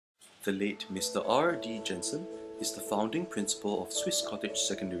The late Mr. R.D. Jensen is the founding principal of Swiss Cottage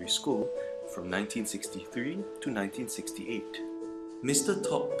Secondary School from 1963 to 1968. Mr.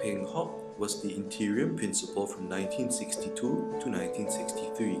 Tok Peng Hock was the interim principal from 1962 to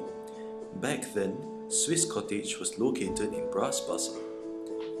 1963. Back then, Swiss Cottage was located in Bras Basah.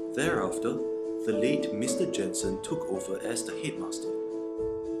 Thereafter, the late Mr. Jensen took over as the headmaster.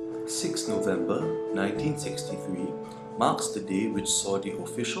 6 November 1963 marks the day which saw the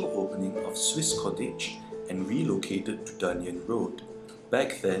official opening of Swiss Cottage and relocated to Dunyan Road.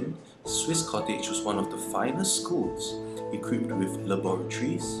 Back then, Swiss Cottage was one of the finest schools, equipped with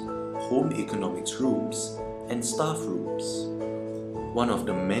laboratories, home economics rooms, and staff rooms. One of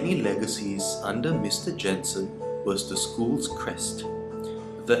the many legacies under Mr. Jensen was the school's crest.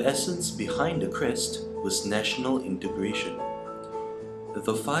 The essence behind the crest was national integration.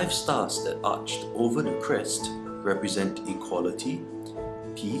 The 5 stars that arched over the crest represent equality,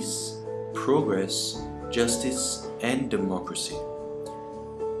 peace, progress, justice, and democracy.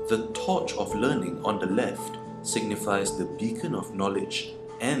 The torch of learning on the left signifies the beacon of knowledge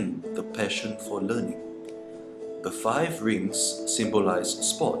and the passion for learning. The 5 rings symbolize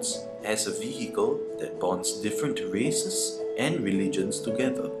sports as a vehicle that bonds different races and religions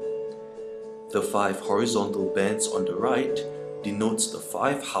together. The 5 horizontal bands on the right denotes the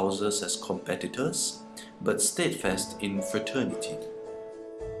 5 houses as competitors, but steadfast in fraternity.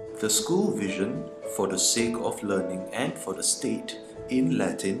 The school vision, for the sake of learning and for the state, in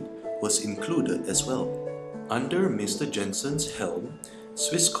Latin, was included as well. Under Mr. Jensen's helm,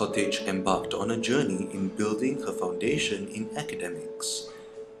 Swiss Cottage embarked on a journey in building her foundation in academics.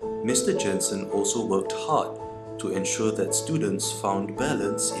 Mr. Jensen also worked hard to ensure that students found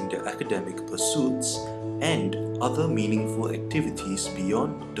balance in their academic pursuits and other meaningful activities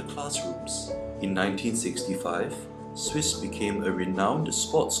beyond the classrooms. In 1965, Swiss became a renowned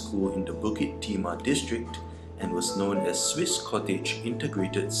sports school in the Bukit Timah district and was known as Swiss Cottage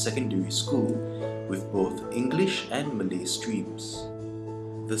Integrated Secondary School with both English and Malay streams.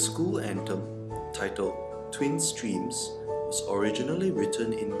 The school anthem, titled Twin Streams, was originally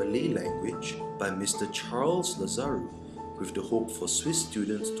written in Malay language by Mr. Charles Lazaru, with the hope for Swiss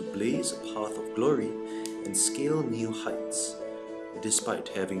students to blaze a path of glory and scale new heights. Despite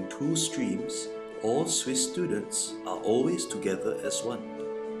having 2 streams, all Swiss students are always together as one.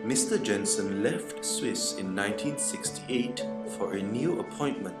 Mr. Jensen left Swiss in 1968 for a new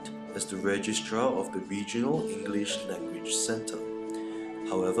appointment as the Registrar of the Regional English Language Centre.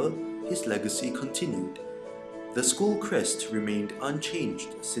 However, his legacy continued. The school crest remained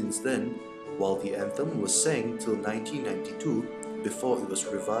unchanged since then, while the anthem was sang till 1992 before it was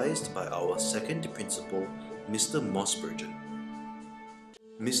revised by our second principal, Mr. Mossbergen.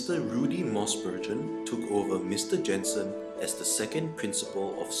 Mr. Rudy Mossbergen took over Mr. Jensen as the second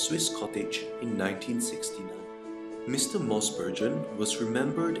principal of Swiss Cottage in 1969. Mr. Mossbergen was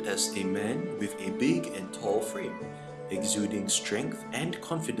remembered as a man with a big and tall frame, exuding strength and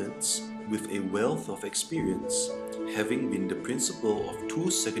confidence with a wealth of experience, having been the principal of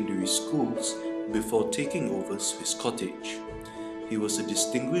 2 secondary schools before taking over Swiss Cottage. He was a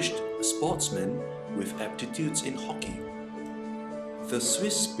distinguished sportsman with aptitudes in hockey. The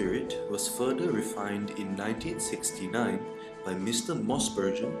Swiss spirit was further refined in 1969 by Mr.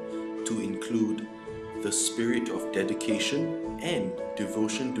 Mossbergen to include the spirit of dedication and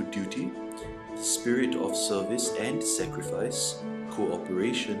devotion to duty, the spirit of service and sacrifice,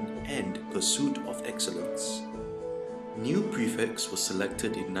 cooperation and pursuit of excellence. New prefects were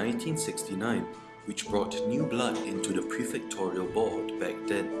selected in 1969, which brought new blood into the prefectorial board back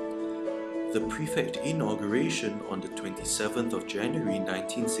then. The prefect inauguration on the 27th of January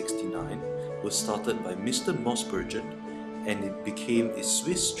 1969 was started by Mr. Mossbergen, and it became a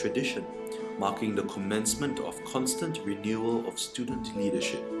Swiss tradition, marking the commencement of constant renewal of student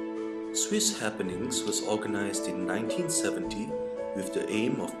leadership. Swiss Happenings was organized in 1970 with the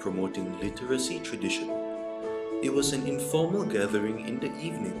aim of promoting literacy tradition. It was an informal gathering in the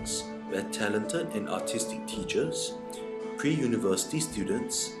evenings where talented and artistic teachers, pre-university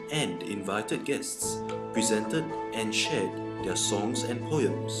students, and invited guests presented and shared their songs and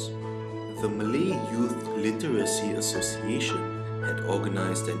poems. The Malay Youth Literacy Association had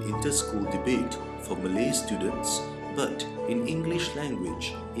organized an inter-school debate for Malay students, but in English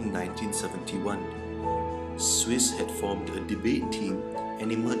language in 1971. Swiss had formed a debate team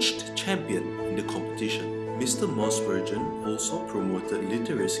and emerged champion in the competition. Mr. Mossbergen also promoted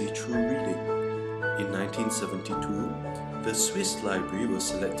literacy through reading. In 1972, the Swiss Library was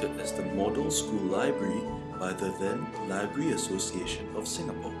selected as the model school library by the then Library Association of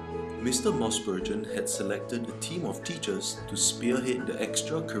Singapore. Mr. Mossbergen had selected a team of teachers to spearhead the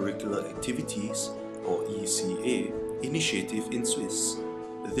Extracurricular Activities, or ECA, initiative in Swiss.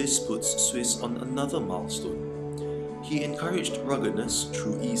 This puts Swiss on another milestone. He encouraged ruggedness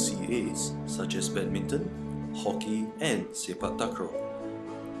through ECAs such as badminton, hockey, and sepak takraw.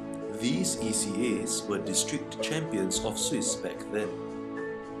 These ECAs were district champions of Swiss back then.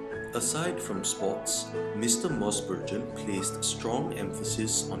 Aside from sports, Mr. Mossbergen placed strong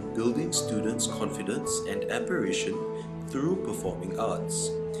emphasis on building students' confidence and aspiration through performing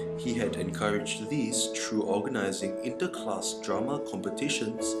arts. He had encouraged these through organizing inter-class drama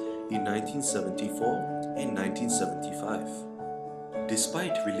competitions in 1974 and 1975.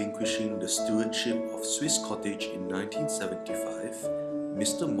 Despite relinquishing the stewardship of Swiss Cottage in 1975,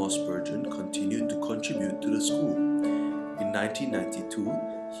 Mr. Mossbergen continued to contribute to the school. In 1992,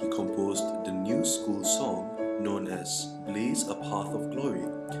 he composed the new school song known as Blaze a Path of Glory,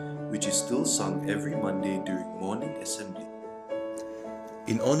 which is still sung every Monday during morning assembly.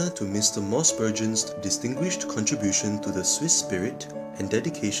 In honor to Mr. Mossbergen's distinguished contribution to the Swiss spirit and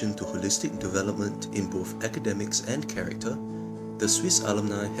dedication to holistic development in both academics and character, the Swiss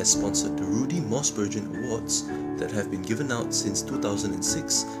alumni has sponsored the Rudi Mossbergen Awards that have been given out since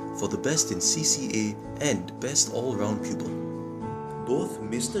 2006 for the Best in CCA and Best All-Round Pupil. Both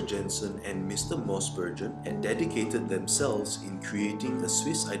Mr. Jensen and Mr. Mossbergen had dedicated themselves in creating a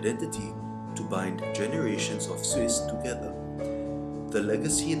Swiss identity to bind generations of Swiss together. The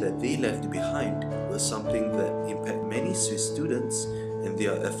legacy that they left behind was something that impacted many Swiss students, and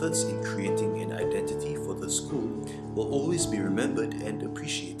their efforts in creating an identity for the school will always be remembered and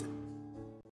appreciated.